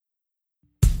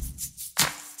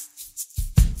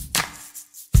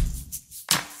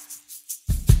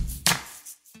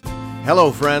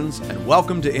Hello, friends, and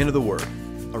welcome to Into the Word,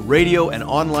 a radio and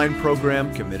online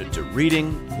program committed to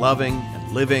reading, loving,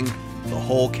 and living the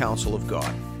whole counsel of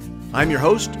God. I'm your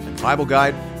host and Bible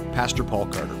guide, Pastor Paul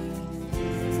Carter.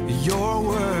 Your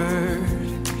word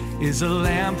is a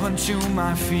lamp unto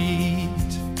my feet.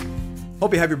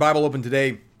 Hope you have your Bible open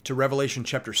today to Revelation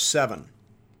chapter 7.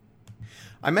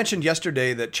 I mentioned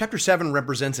yesterday that chapter 7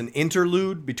 represents an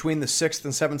interlude between the sixth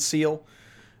and seventh seal.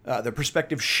 The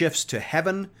perspective shifts to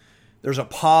heaven. There's a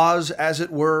pause, as it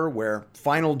were, where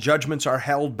final judgments are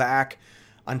held back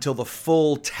until the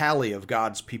full tally of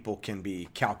God's people can be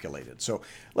calculated. So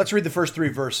let's read the first three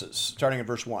verses, starting at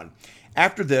verse 1.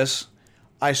 After this,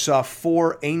 I saw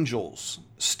four angels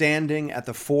standing at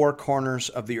the four corners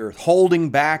of the earth, holding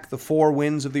back the four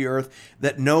winds of the earth,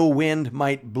 that no wind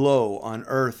might blow on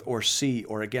earth or sea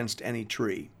or against any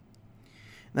tree.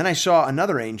 Then I saw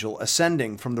another angel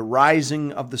ascending from the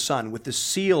rising of the sun with the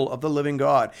seal of the living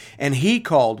God, and he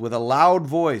called with a loud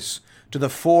voice to the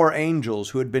four angels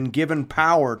who had been given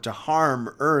power to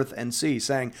harm earth and sea,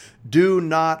 saying, "Do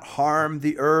not harm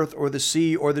the earth or the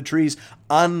sea or the trees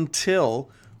until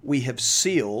we have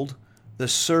sealed the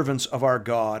servants of our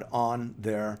God on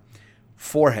their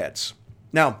foreheads."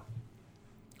 Now,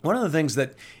 one of the things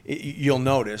that you'll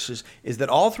notice is that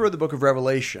all through the book of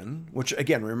Revelation, which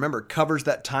again, remember, covers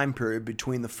that time period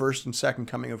between the first and second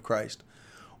coming of Christ,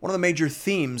 one of the major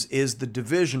themes is the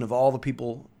division of all the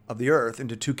people of the earth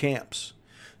into two camps.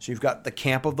 So you've got the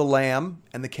camp of the Lamb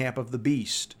and the camp of the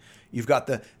beast. You've got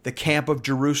the camp of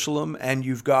Jerusalem, and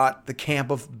you've got the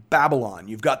camp of Babylon.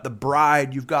 You've got the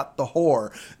bride, you've got the whore.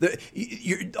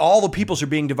 All the peoples are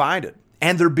being divided,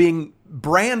 and they're being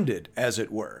branded, as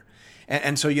it were.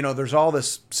 And so, there's all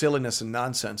this silliness and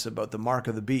nonsense about the mark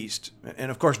of the beast. And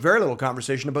of course, very little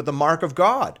conversation about the mark of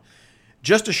God.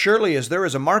 Just as surely as there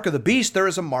is a mark of the beast, there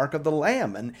is a mark of the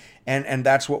Lamb. And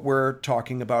that's what we're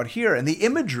talking about here. And the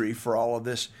imagery for all of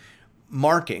this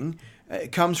marking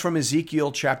comes from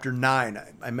Ezekiel chapter 9.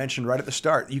 I mentioned right at the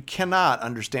start, you cannot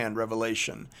understand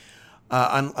Revelation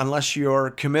unless you're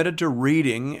committed to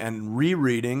reading and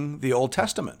rereading the Old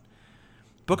Testament.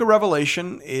 Book of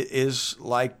Revelation is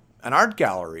like an art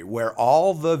gallery where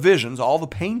all the visions, all the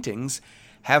paintings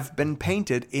have been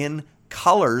painted in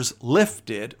colors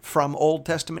lifted from Old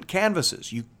Testament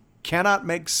canvases. You cannot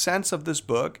make sense of this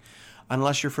book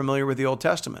unless you're familiar with the Old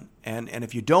Testament. And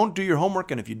if you don't do your homework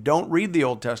and if you don't read the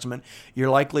Old Testament, you're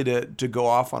likely to go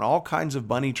off on all kinds of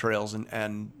bunny trails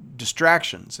and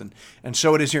distractions. And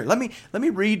so it is here. Let me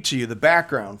read to you the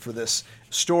background for this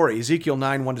story, Ezekiel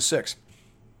 9, 1-6.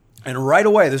 And right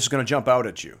away, this is going to jump out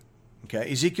at you. Okay,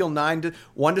 Ezekiel 9,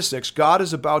 1-6, God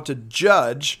is about to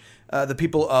judge the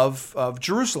people of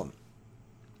Jerusalem.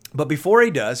 But before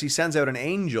he does, he sends out an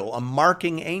angel, a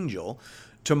marking angel,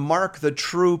 to mark the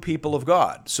true people of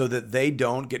God so that they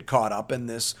don't get caught up in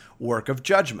this work of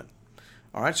judgment.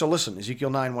 All right, so listen, Ezekiel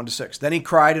 9, 1-6. Then he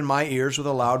cried in my ears with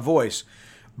a loud voice,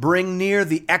 "Bring near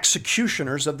the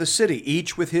executioners of the city,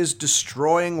 each with his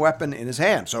destroying weapon in his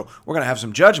hand." So we're going to have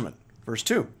some judgment. Verse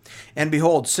 2, "And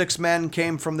behold, 6 men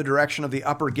came from the direction of the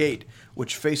upper gate,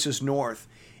 which faces north,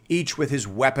 each with his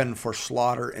weapon for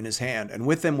slaughter in his hand. And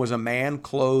with them was a man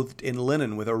clothed in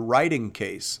linen with a writing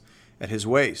case at his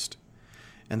waist.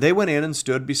 And they went in and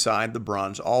stood beside the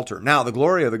bronze altar. Now the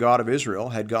glory of the God of Israel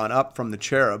had gone up from the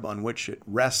cherub on which it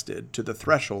rested to the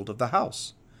threshold of the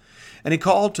house. And he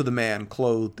called to the man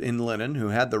clothed in linen who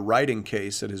had the writing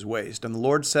case at his waist. And the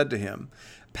Lord said to him,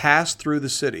 Pass through the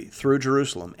city, through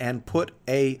Jerusalem, and put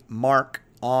a mark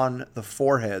on the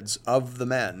foreheads of the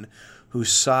men who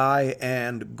sigh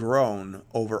and groan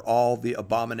over all the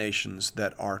abominations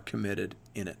that are committed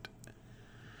in it.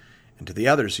 And to the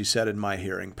others he said in my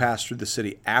hearing, Pass through the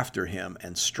city after him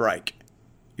and strike.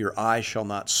 Your eye shall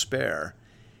not spare,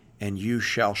 and you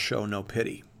shall show no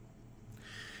pity."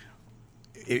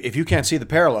 If you can't see the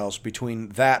parallels between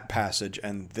that passage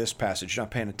and this passage, you're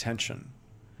not paying attention.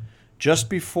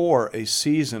 Just before a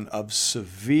season of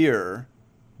severe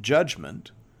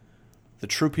judgment, the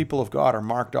true people of God are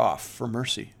marked off for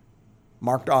mercy,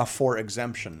 marked off for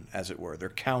exemption, as it were. They're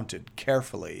counted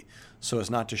carefully so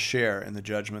as not to share in the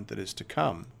judgment that is to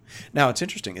come. Now, it's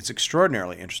interesting. It's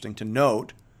extraordinarily interesting to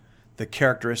note the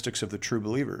characteristics of the true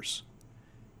believers.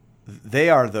 They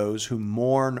are those who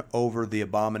mourn over the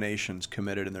abominations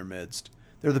committed in their midst.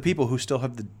 They're the people who still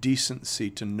have the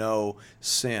decency to know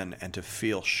sin and to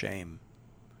feel shame.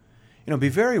 Be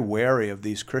very wary of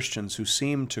these Christians who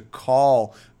seem to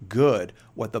call good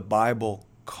what the Bible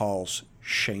calls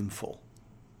shameful.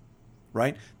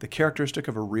 Right? The characteristic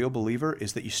of a real believer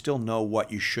is that you still know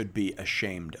what you should be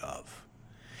ashamed of.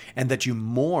 and that you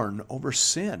mourn over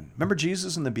sin. Remember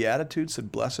Jesus in the Beatitudes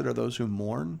said, blessed are those who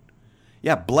mourn?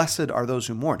 Yeah, blessed are those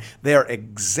who mourn. They are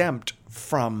exempt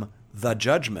from the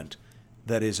judgment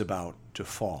that is about to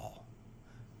fall.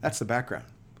 That's the background.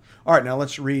 All right, now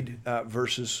let's read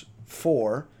verses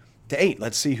 4 to 8.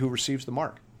 Let's see who receives the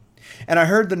mark. And I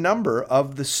heard the number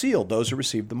of the sealed, those who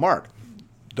received the mark.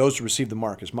 Those who received the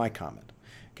mark is my comment.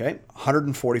 Okay,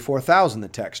 144,000, the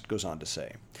text goes on to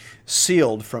say,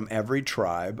 sealed from every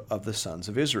tribe of the sons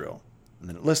of Israel. And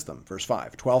then it lists them, verse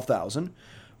 5, 12,000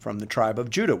 from the tribe of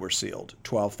Judah were sealed,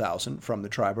 12,000 from the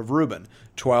tribe of Reuben,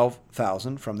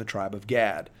 12,000 from the tribe of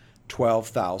Gad,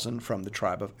 12,000 from the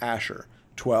tribe of Asher,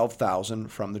 12,000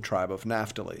 from the tribe of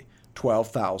Naphtali,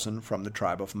 12,000 from the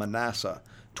tribe of Manasseh,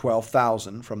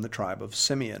 12,000 from the tribe of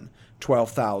Simeon,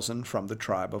 12,000 from the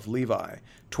tribe of Levi,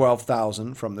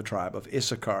 12,000 from the tribe of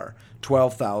Issachar,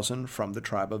 12,000 from the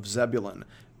tribe of Zebulun,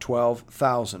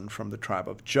 12,000 from the tribe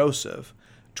of Joseph,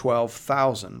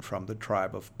 12,000 from the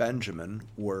tribe of Benjamin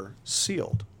were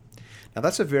sealed. Now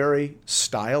that's a very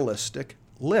stylistic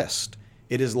list.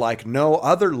 It is like no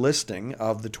other listing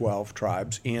of the 12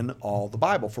 tribes in all the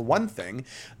Bible. For one thing,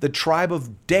 the tribe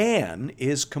of Dan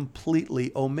is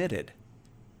completely omitted.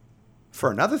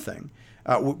 For another thing,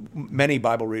 many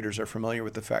Bible readers are familiar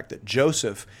with the fact that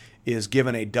Joseph is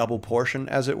given a double portion,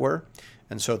 as it were.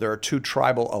 And so there are two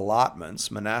tribal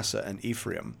allotments, Manasseh and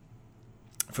Ephraim,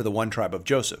 for the one tribe of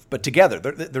Joseph. But together,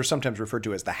 they're sometimes referred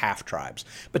to as the half tribes.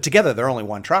 But together, they're only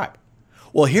one tribe.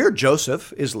 Well, here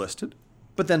Joseph is listed,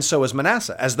 but then so is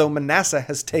Manasseh, as though Manasseh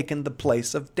has taken the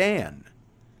place of Dan.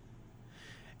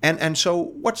 And so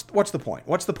what's the point?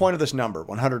 What's the point of this number,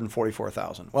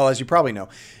 144,000? Well, as you probably know,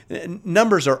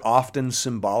 numbers are often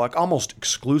symbolic, almost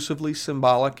exclusively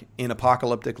symbolic in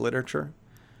apocalyptic literature.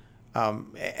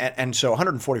 And so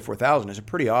 144,000 is a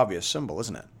pretty obvious symbol,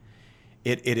 isn't it?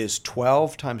 It is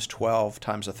 12 times 12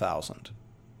 times 1,000.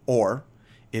 Or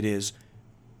it is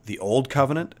the Old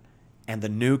Covenant and the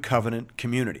New Covenant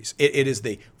communities. It is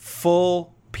the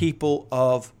full people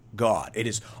of God. It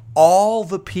is all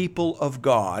the people of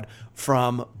God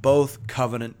from both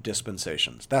covenant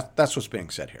dispensations. That's what's being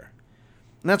said here.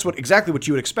 And that's exactly what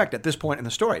you would expect at this point in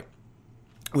the story.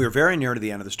 We are very near to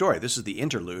the end of the story. This is the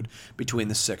interlude between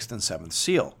the sixth and seventh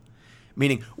seal.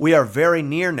 Meaning we are very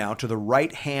near now to the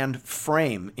right-hand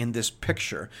frame in this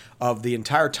picture of the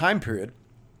entire time period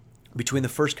between the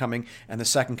first coming and the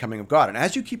second coming of God. And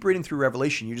as you keep reading through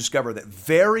Revelation, you discover that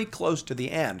very close to the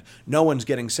end, no one's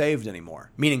getting saved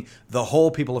anymore, meaning the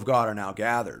whole people of God are now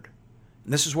gathered.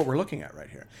 And this is what we're looking at right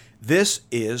here. This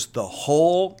is the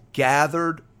whole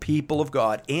gathered people of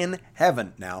God in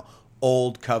heaven now,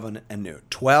 Old Covenant and New.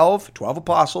 12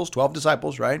 apostles, 12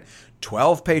 disciples, right?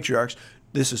 12 patriarchs.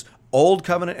 This is Old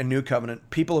Covenant and New Covenant,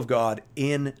 people of God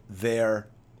in their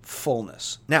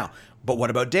fullness. Now, but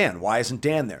what about Dan? Why isn't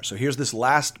Dan there? So here's this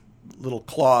last little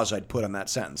clause I'd put on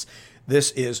that sentence. This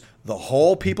is the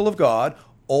whole people of God,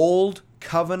 Old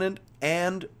Covenant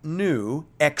and New,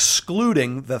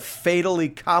 excluding the fatally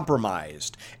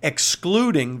compromised,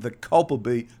 excluding the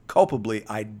culpably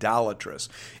idolatrous.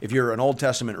 If you're an Old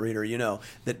Testament reader, you know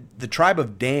that the tribe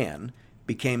of Dan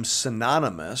became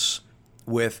synonymous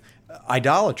with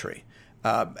idolatry.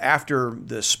 After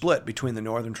the split between the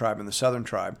northern tribe and the southern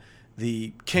tribe,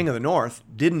 the king of the north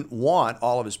didn't want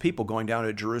all of his people going down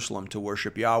to Jerusalem to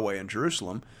worship Yahweh in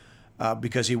Jerusalem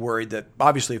because he worried that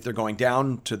obviously if they're going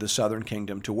down to the southern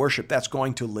kingdom to worship, that's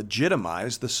going to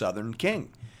legitimize the southern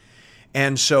king.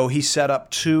 And so he set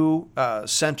up two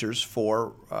centers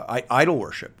for idol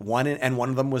worship. One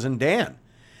of them was in Dan.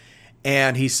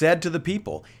 And he said to the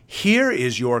people, here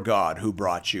is your God who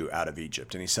brought you out of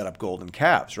Egypt. And he set up golden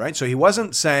calves, right? So he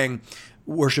wasn't saying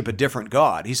worship a different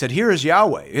God. He said, here is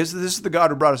Yahweh. This is the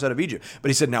God who brought us out of Egypt. But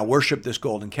he said, now worship this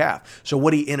golden calf. So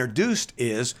what he introduced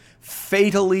is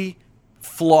fatally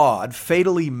flawed,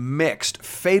 fatally mixed,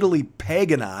 fatally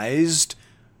paganized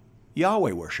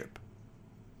Yahweh worship,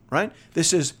 right?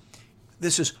 This is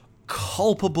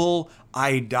culpable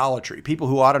idolatry. People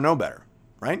who ought to know better,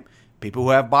 right? People who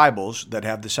have Bibles that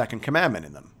have the second commandment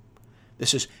in them.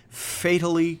 This is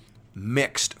fatally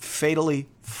mixed, fatally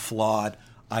flawed,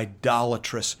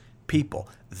 idolatrous people.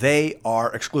 They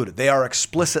are excluded. They are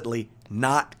explicitly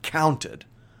not counted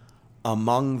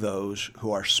among those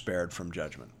who are spared from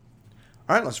judgment.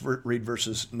 All right, let's read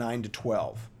verses 9 to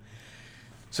 12.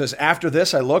 It says, after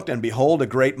this I looked, and behold, a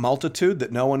great multitude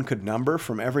that no one could number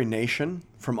from every nation,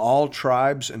 from all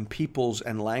tribes and peoples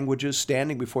and languages,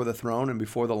 standing before the throne and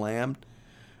before the Lamb,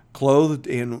 clothed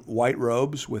in white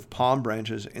robes with palm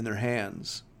branches in their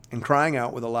hands, and crying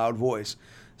out with a loud voice,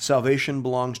 salvation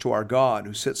belongs to our God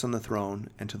who sits on the throne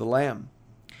and to the Lamb.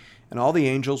 And all the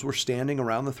angels were standing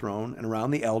around the throne and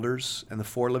around the elders and the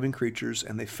four living creatures,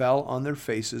 and they fell on their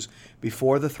faces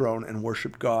before the throne and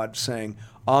worshiped God, saying,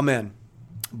 Amen.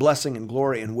 Blessing and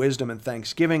glory and wisdom and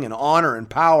thanksgiving and honor and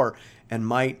power and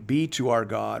might be to our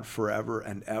God forever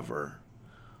and ever.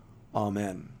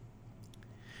 Amen.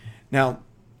 Now,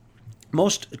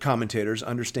 most commentators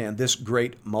understand this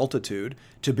great multitude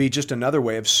to be just another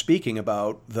way of speaking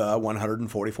about the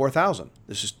 144,000.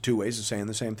 This is two ways of saying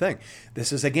the same thing.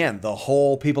 This is, again, the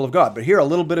whole people of God. But here a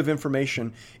little bit of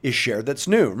information is shared that's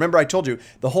new. Remember, I told you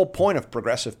the whole point of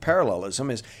progressive parallelism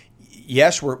is,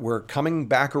 yes, we're coming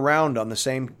back around on the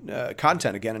same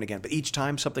content again and again, but each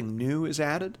time something new is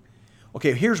added.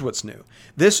 Okay, here's what's new.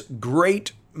 This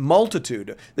great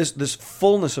multitude, this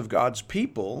fullness of God's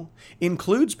people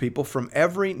includes people from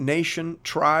every nation,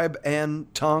 tribe,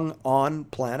 and tongue on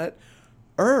planet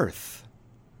Earth.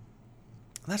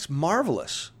 That's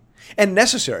marvelous. And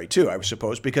necessary, too, I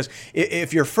suppose, because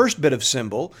if your first bit of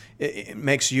symbol it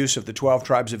makes use of the 12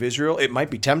 tribes of Israel, it might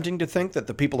be tempting to think that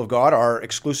the people of God are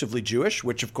exclusively Jewish,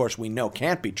 which, of course, we know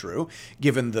can't be true,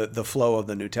 given the flow of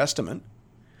the New Testament.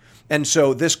 And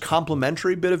so this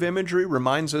complementary bit of imagery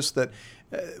reminds us that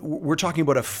we're talking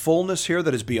about a fullness here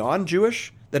that is beyond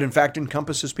Jewish, that in fact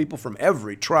encompasses people from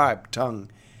every tribe, tongue,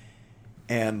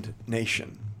 and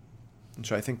nation. And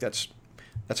so I think that's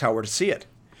how we're to see it.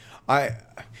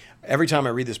 Every time I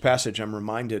read this passage, I'm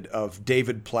reminded of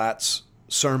David Platt's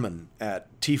sermon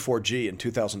at T4G in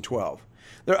 2012.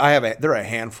 There are a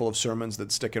handful of sermons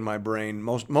that stick in my brain.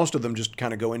 Most of them just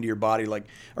kind of go into your body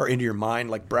or into your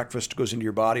mind like breakfast goes into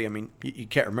your body. I mean, you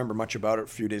can't remember much about it a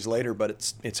few days later,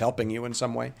 but it's helping you in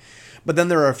some way. But then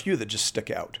there are a few that just stick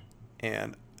out.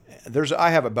 And I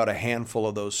have about a handful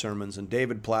of those sermons. And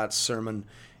David Platt's sermon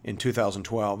in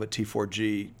 2012 at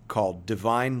T4G called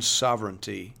Divine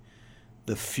Sovereignty,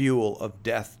 the Fuel of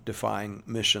Death-Defying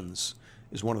Missions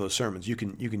is one of those sermons. You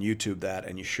can YouTube that,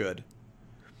 and you should.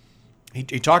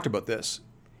 He talked about this.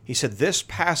 He said this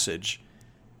passage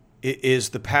is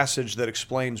the passage that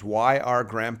explains why our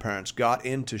grandparents got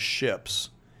into ships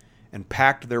and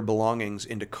packed their belongings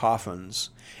into coffins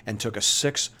and took a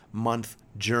 6-month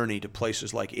journey to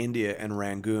places like India and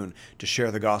Rangoon to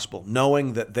share the gospel,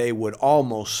 knowing that they would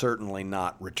almost certainly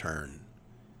not return.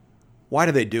 Why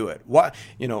do they do it? Why?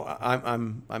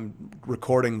 I'm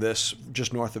recording this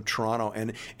just north of Toronto,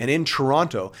 and in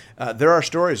Toronto, there are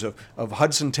stories of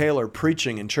Hudson Taylor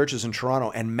preaching in churches in Toronto,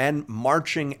 and men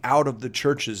marching out of the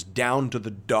churches down to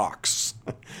the docks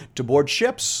to board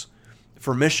ships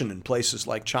for mission in places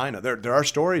like China. There are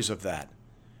stories of that.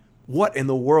 What in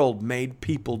the world made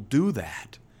people do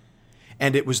that?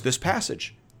 And it was this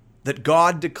passage that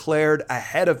God declared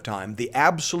ahead of time the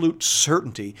absolute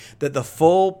certainty that the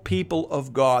full people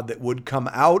of God that would come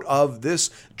out of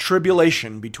this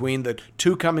tribulation between the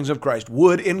two comings of Christ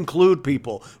would include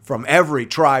people from every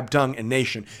tribe, tongue, and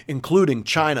nation, including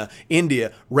China,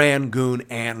 India, Rangoon,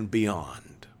 and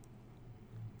beyond.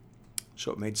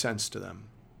 So it made sense to them.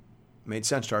 It made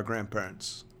sense to our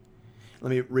grandparents.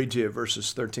 Let me read to you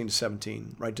verses 13 to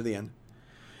 17, right to the end.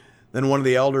 Then one of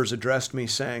the elders addressed me,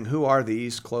 saying, Who are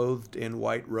these clothed in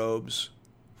white robes?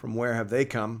 From where have they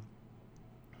come?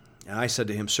 And I said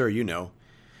to him, Sir, you know.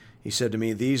 He said to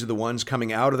me, These are the ones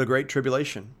coming out of the great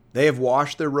tribulation. They have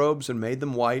washed their robes and made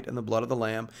them white in the blood of the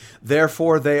Lamb.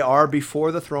 Therefore they are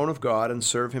before the throne of God and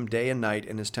serve him day and night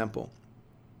in his temple.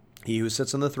 He who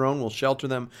sits on the throne will shelter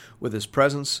them with his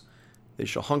presence. They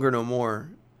shall hunger no more,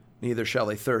 neither shall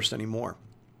they thirst any more.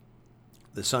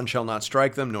 The sun shall not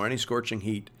strike them, nor any scorching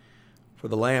heat. For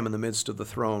the Lamb in the midst of the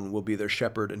throne will be their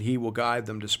shepherd, and he will guide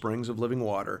them to springs of living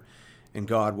water, and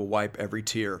God will wipe every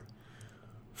tear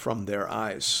from their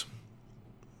eyes.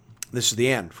 This is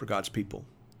the end for God's people,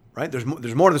 right? There's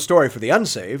more to the story for the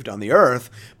unsaved on the earth,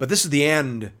 but this is the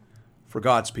end for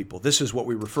God's people. This is what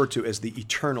we refer to as the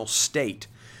eternal state.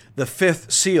 The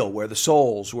fifth seal, where the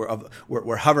souls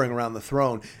were hovering around the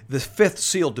throne, the fifth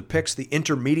seal depicts the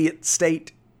intermediate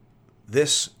state.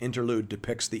 This interlude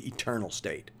depicts the eternal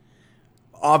state.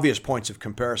 Obvious points of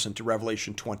comparison to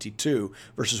Revelation 22,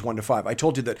 verses 1 to 5. I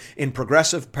told you that in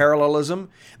progressive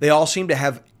parallelism, they all seem to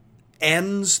have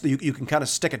ends. You can kind of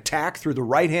stick a tack through the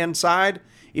right-hand side,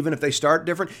 even if they start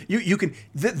different.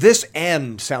 This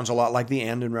end sounds a lot like the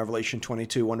end in Revelation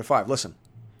 22, 1 to 5. Listen,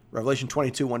 Revelation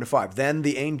 22, 1 to 5. Then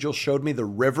the angel showed me the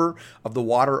river of the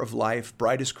water of life,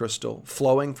 bright as crystal,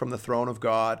 flowing from the throne of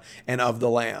God and of the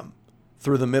Lamb,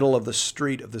 through the middle of the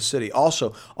street of the city.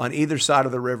 Also, on either side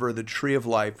of the river, the tree of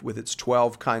life with its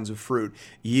 12 kinds of fruit,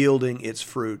 yielding its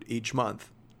fruit each month.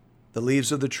 The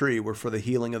leaves of the tree were for the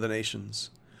healing of the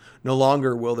nations. No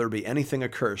longer will there be anything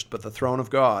accursed, but the throne of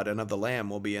God and of the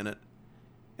Lamb will be in it,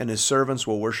 and his servants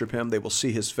will worship him. They will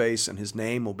see his face, and his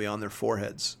name will be on their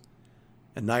foreheads,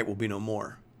 and night will be no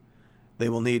more. They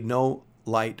will need no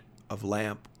light of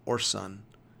lamp or sun,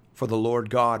 for the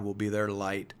Lord God will be their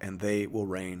light, and they will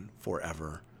reign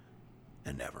forever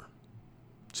and ever.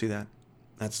 See that?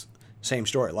 That's the same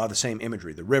story, a lot of the same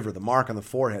imagery, the river, the mark on the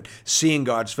forehead, seeing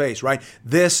God's face, right?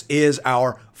 This is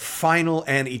our final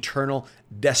and eternal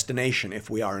destination if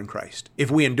we are in Christ.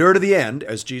 If we endure to the end,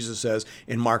 as Jesus says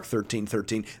in Mark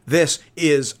 13:13, this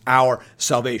is our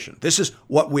salvation. This is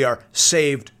what we are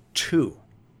saved to.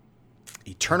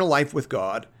 Eternal life with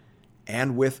God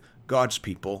and with God's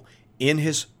people in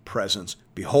his presence,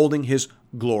 beholding his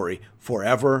glory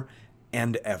forever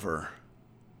and ever.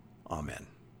 Amen.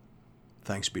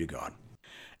 Thanks be to God.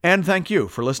 And thank you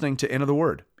for listening to Into the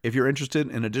Word. If you're interested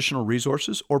in additional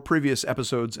resources or previous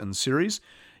episodes and series,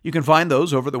 you can find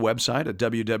those over the website at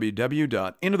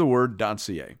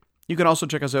www.intotheword.ca. You can also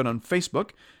check us out on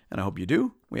Facebook, and I hope you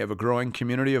do. We have a growing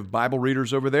community of Bible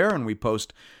readers over there, and we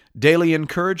post daily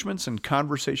encouragements and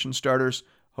conversation starters.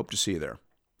 Hope to see you there.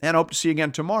 And I hope to see you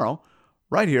again tomorrow,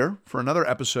 right here, for another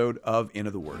episode of Into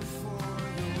the Word.